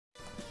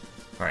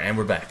Alright, and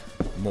we're back.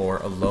 More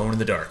alone in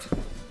the dark.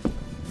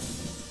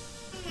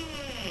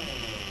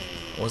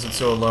 Wasn't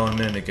so alone a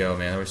minute ago,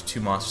 man. There was 2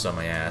 monsters on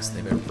my ass.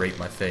 They better rape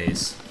my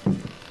face.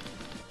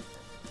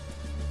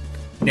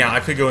 Now,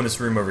 I could go in this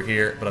room over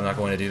here, but I'm not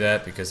going to do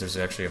that because there's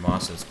actually a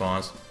monster that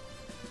spawns.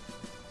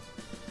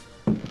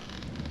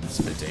 It's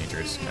a bit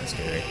dangerous, kind of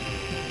scary.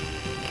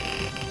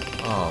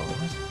 Oh,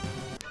 what?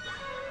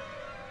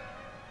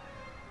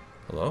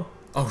 Hello?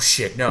 Oh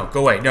shit, no, go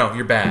away. No,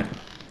 you're bad.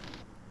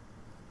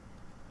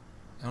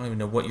 I don't even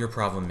know what your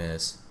problem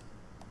is.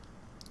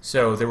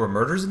 So, there were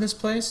murders in this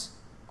place?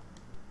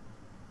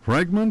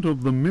 Fragment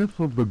of the Myth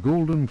of the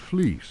Golden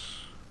Fleece.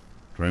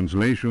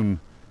 Translation,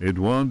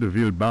 Edouard de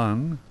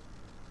Villeban.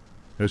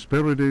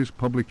 Hesperides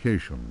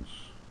Publications.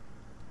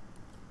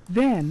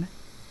 Then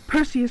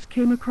Perseus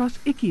came across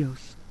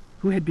Ichios,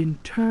 who had been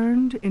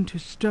turned into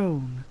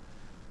stone.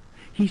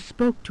 He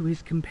spoke to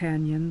his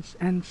companions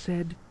and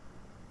said,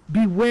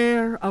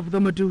 "Beware of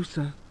the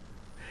Medusa.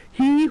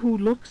 He who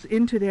looks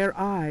into their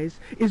eyes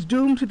is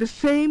doomed to the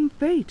same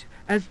fate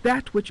as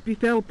that which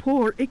befell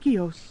poor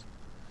Ichios,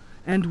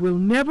 and will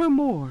never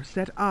more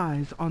set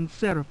eyes on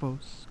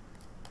Seriphos."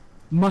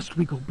 "Must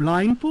we go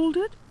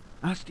blindfolded?"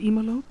 asked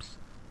Eumolpus.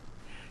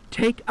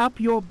 "Take up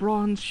your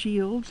bronze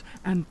shields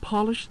and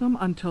polish them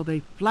until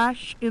they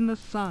flash in the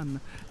sun,"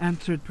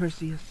 answered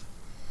Perseus.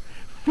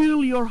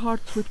 "Fill your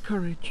hearts with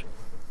courage.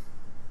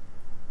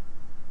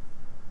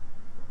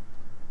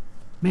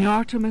 May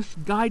Artemis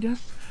guide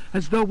us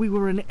as though we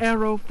were an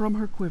arrow from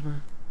her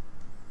quiver."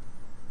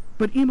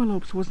 But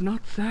Eumolpus was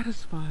not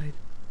satisfied.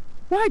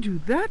 "Why do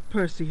that,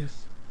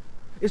 Perseus?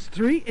 Is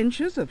 3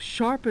 inches of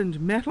sharpened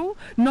metal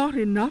not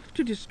enough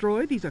to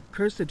destroy these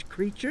accursed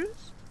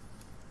creatures?"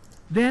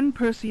 Then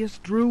Perseus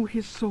drew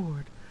his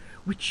sword,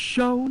 which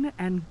shone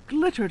and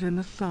glittered in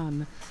the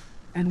sun,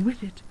 and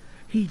with it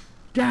he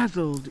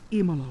dazzled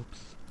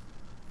Eumolpus.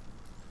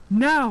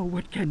 "Now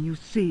what can you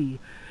see?"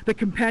 the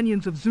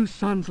companions of Zeus'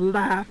 sons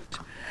laughed.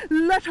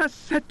 "Let us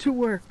set to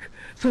work,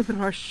 so that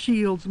our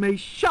shields may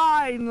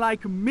shine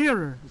like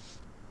mirrors."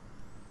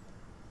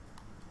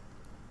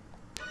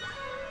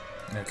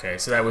 Okay,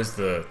 so that was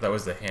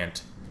the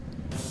hint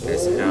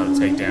as to how to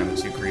take down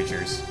the 2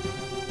 creatures.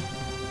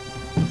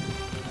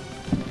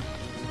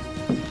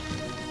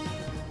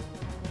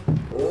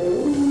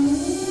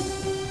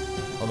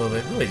 Although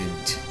they really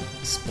didn't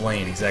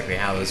explain exactly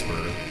how those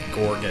were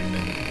Gorgon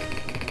and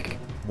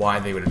why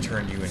they would have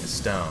turned you into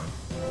stone.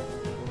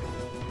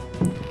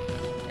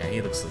 Yeah,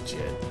 he looks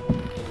legit.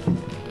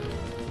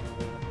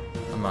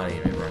 I'm not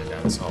even running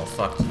down this hall.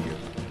 Fuck you.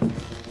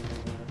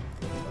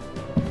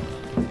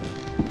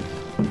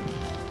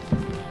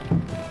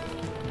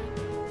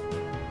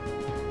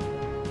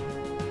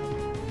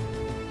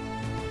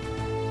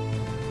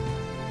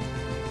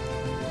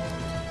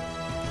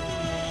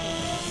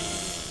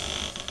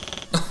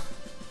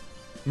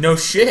 No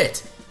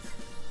shit!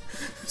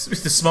 This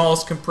was the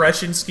smallest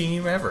compression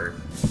scheme ever.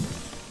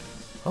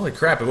 Holy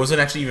crap, it wasn't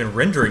actually even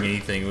rendering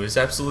anything, it was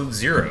absolute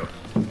 0.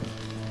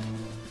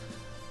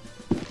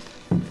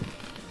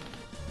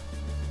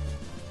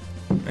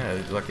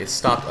 Yeah, like it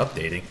stopped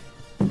updating.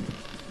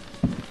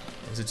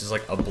 Was it just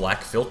like a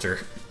black filter?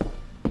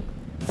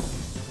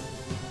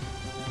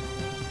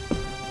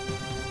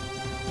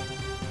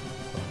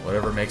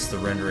 Whatever makes the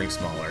rendering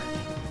smaller.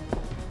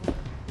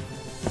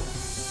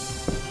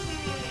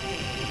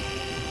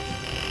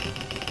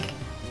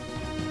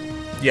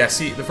 Yeah,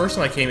 see, the first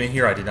time I came in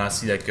here, I did not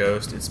see that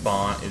ghost. It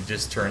spawned, it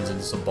just turns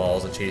into some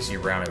balls that chase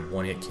you around and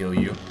one-hit kill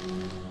you.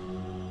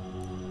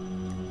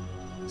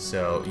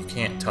 So, you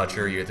can't touch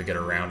her, you have to get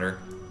around her.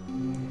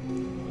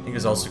 I think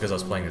it's also because I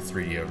was playing the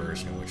 3DO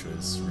version, which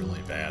was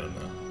really bad on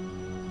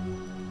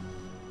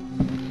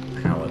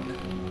the palette.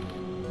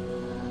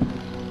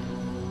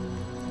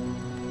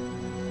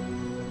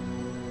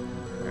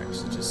 Alright,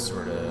 so just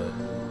sort of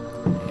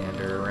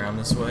meander around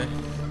this way.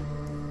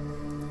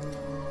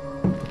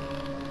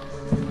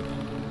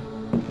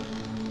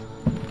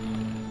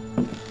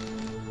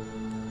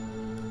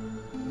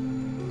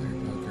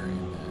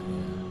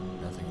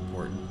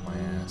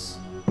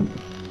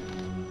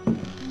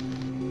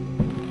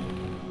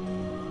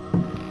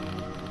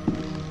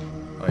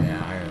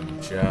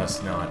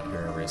 Just not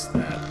gonna risk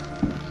that.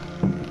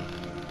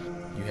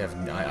 You have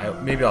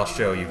maybe I'll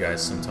show you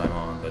guys sometime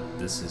on, but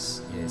this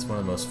is it's one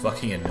of the most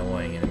fucking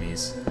annoying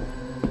enemies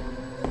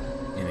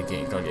in the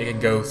game. Like, it can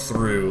go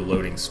through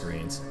loading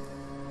screens.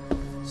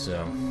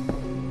 So,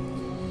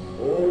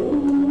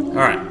 all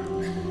right,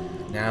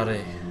 now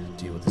to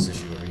deal with this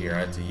issue over here, I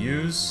have to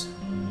use,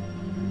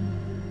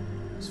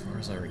 as far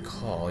as I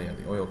recall, yeah,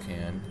 the oil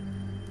can.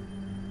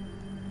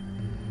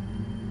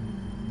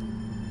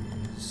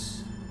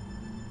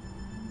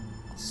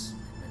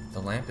 The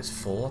lamp is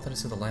full? I thought it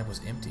said the lamp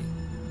was empty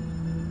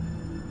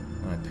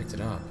when I picked it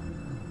up.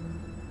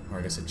 Or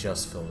I guess it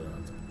just filled it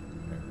up.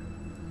 Whatever.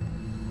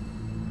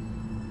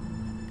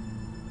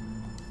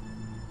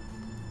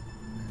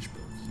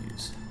 Matchbook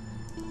use.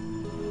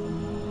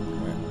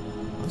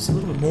 Right. It's a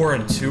little bit more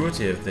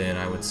intuitive than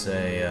I would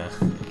say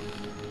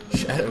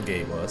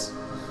Shadowgate was.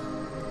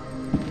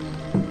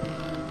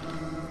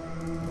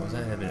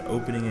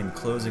 opening and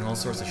closing all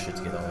sorts of shit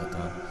to get all that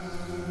done.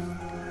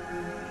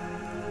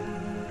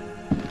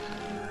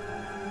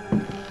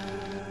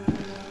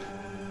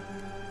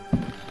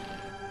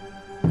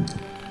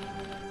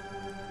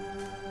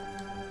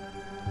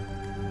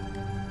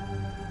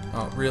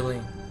 Oh, really?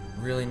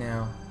 Really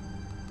now?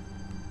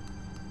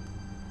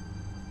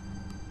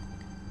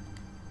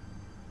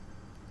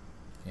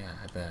 Yeah,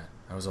 I bet.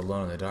 I was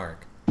alone in the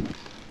dark.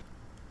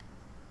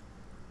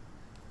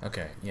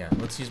 Okay, yeah,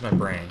 let's use my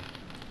brain.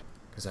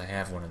 Because I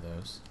have one of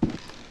those.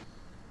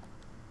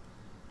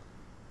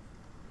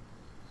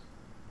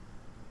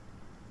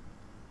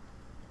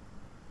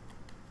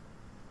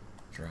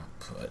 Drop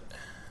put.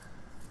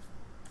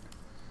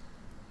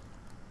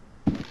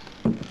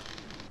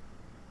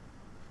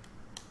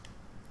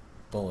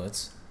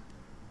 Bullets.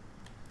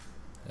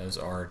 Those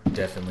are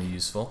definitely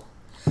useful.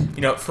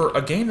 You know, for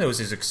a game that was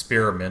as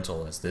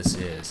experimental as this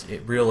is,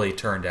 it really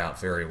turned out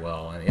very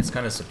well, and it's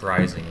kind of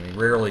surprising. I mean,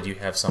 rarely do you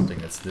have something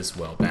that's this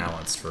well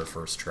balanced for a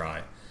first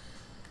try.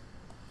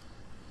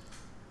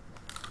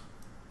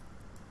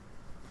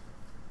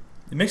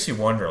 It makes you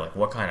wonder, like,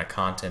 what kind of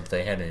content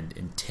they had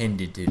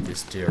intended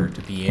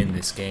to be in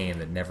this game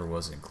that never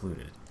was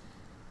included.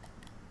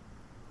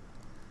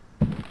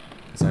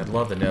 Because I'd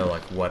love to know,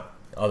 like, what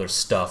other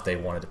stuff they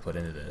wanted to put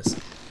into this.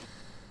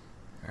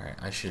 Alright,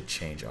 I should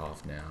change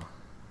off now.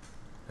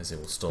 As it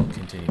will still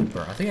continue to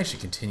burn. I think it actually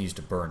continues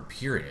to burn,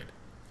 period.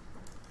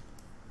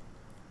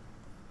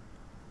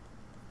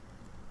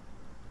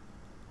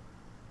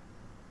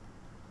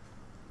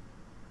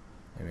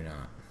 Maybe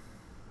not.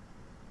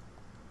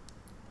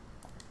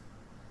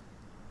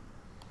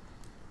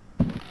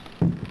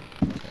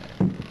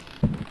 Okay.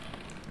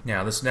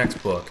 Now, this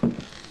next book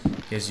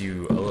gives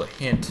you a little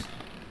hint,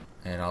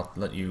 and I'll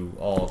let you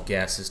all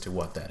guess as to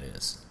what that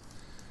is.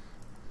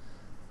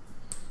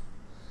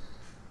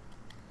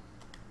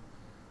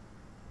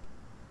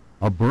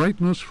 A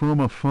Brightness from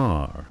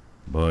Afar,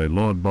 by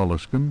Lord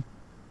Boleskine,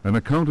 an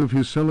account of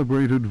his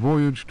celebrated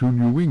voyage to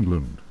New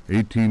England,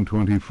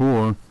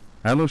 1824,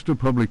 Alistair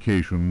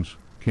Publications,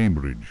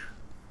 Cambridge.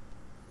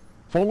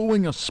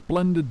 Following a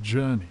splendid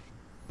journey,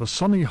 the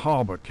sunny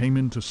harbour came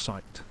into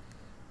sight.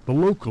 The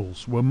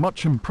locals were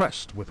much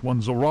impressed with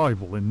one's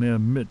arrival in their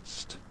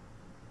midst.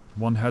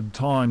 One had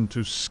time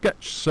to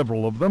sketch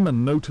several of them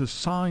and notice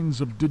signs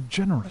of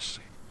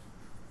degeneracy.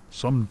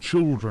 Some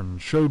children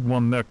showed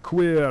one their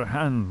queer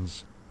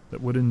hands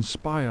that would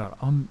inspire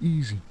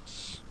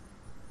uneasiness.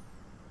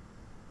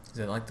 Is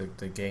it like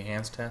the gay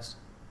hands test?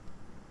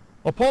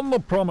 Upon the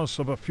promise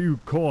of a few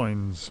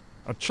coins,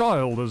 a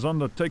child is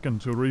undertaken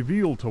to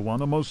reveal to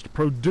one a most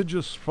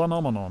prodigious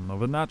phenomenon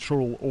of a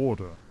natural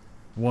order.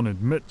 One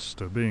admits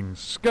to being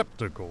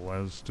skeptical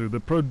as to the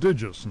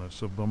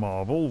prodigiousness of the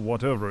marvel,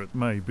 whatever it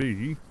may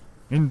be.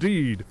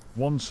 Indeed,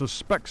 one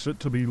suspects it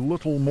to be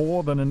little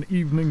more than an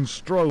evening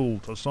stroll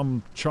to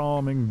some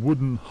charming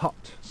wooden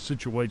hut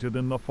situated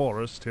in the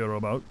forest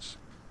hereabouts.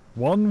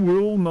 One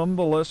will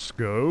nonetheless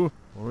go,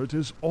 for it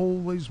is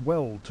always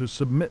well to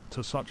submit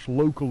to such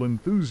local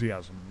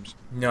enthusiasms.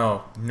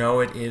 No,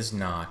 it is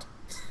not.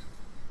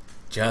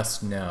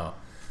 Just no.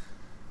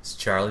 As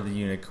Charlie the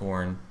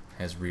Unicorn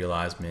has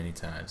realized many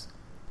times.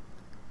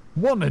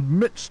 One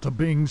admits to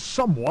being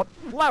somewhat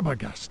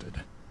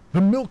flabbergasted. The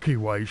Milky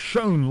Way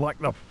shone like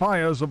the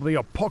fires of the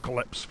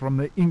apocalypse from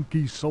the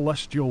inky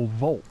celestial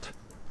vault.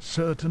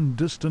 Certain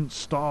distant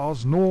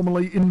stars,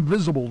 normally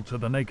invisible to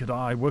the naked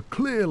eye, were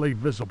clearly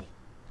visible,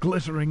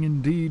 glittering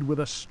indeed with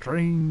a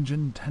strange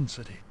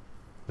intensity.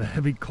 The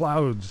heavy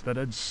clouds that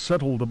had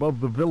settled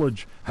above the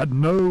village had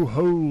no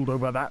hold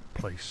over that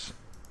place.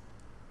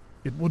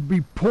 It would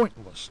be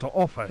pointless to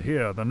offer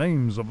here the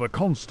names of the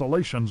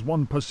constellations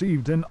one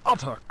perceived in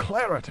utter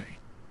clarity.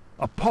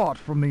 Apart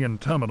from the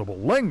interminable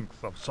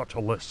length of such a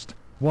list,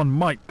 one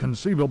might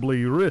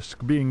conceivably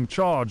risk being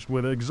charged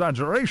with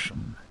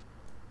exaggeration.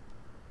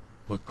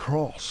 The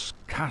cross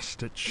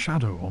cast its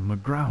shadow on the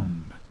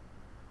ground.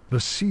 The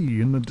sea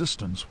in the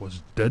distance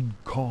was dead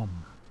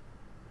calm.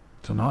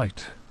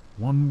 Tonight,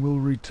 one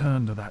will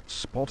return to that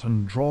spot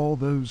and draw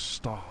those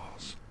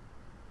stars.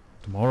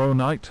 Tomorrow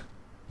night,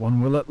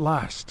 one will at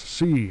last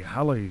see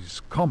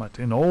Halley's comet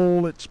in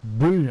all its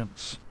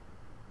brilliance.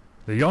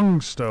 The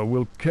youngster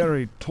will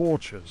carry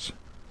torches,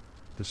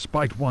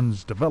 despite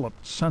one's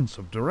developed sense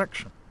of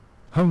direction.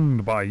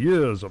 Honed by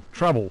years of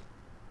travel,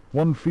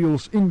 one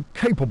feels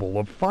incapable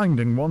of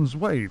finding one's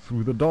way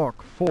through the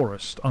dark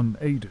forest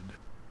unaided.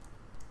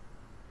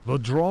 The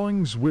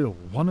drawings will,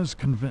 one is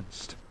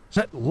convinced,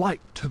 set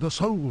light to the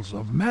souls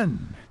of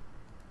men.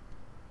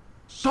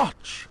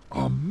 Such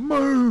a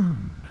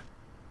moon!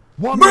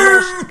 One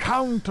lost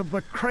count of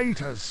the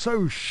craters,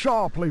 so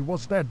sharply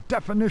was their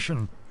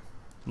definition.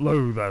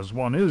 Loath as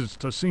one is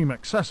to seem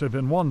excessive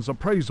in one's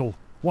appraisal,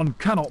 one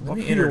cannot but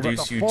feel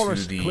that the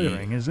forest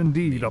clearing is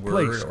indeed a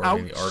place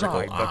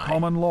outside the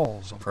common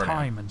laws of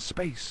time and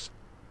space.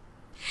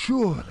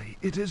 Surely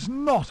it is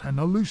not an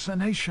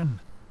hallucination.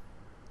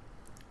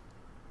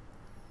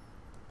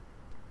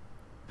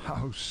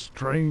 How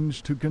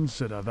strange to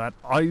consider that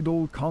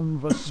idle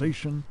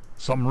conversation,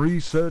 Some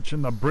research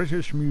in the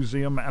British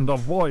Museum and a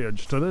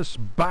voyage to this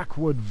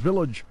backward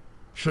village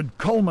should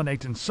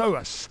culminate in so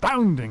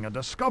astounding a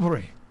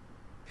discovery.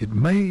 It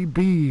may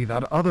be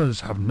that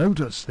others have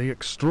noticed the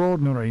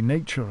extraordinary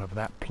nature of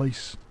that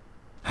place.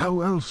 How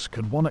else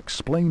could one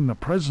explain the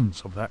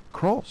presence of that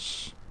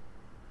cross?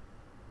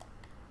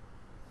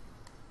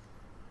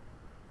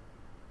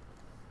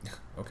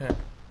 Okay.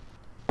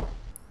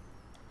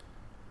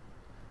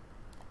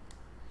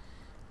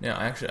 Now,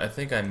 actually, I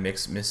think I'm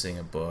missing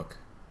a book.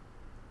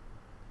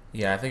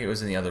 Yeah, I think it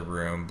was in the other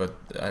room, but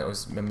I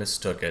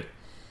mistook it.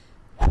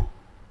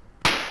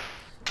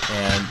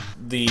 And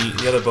the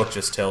other book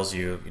just tells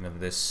you,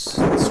 this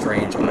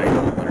strange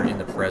idol when are in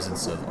the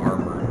presence of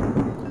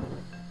armor.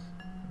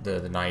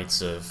 The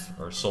knights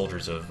or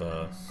soldiers of,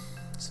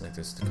 it's like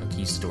this, the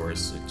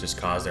conquistadors, just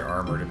cause their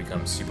armor to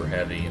become super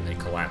heavy and they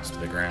collapse to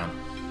the ground.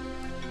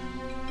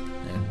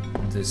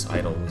 And this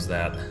idol was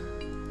that.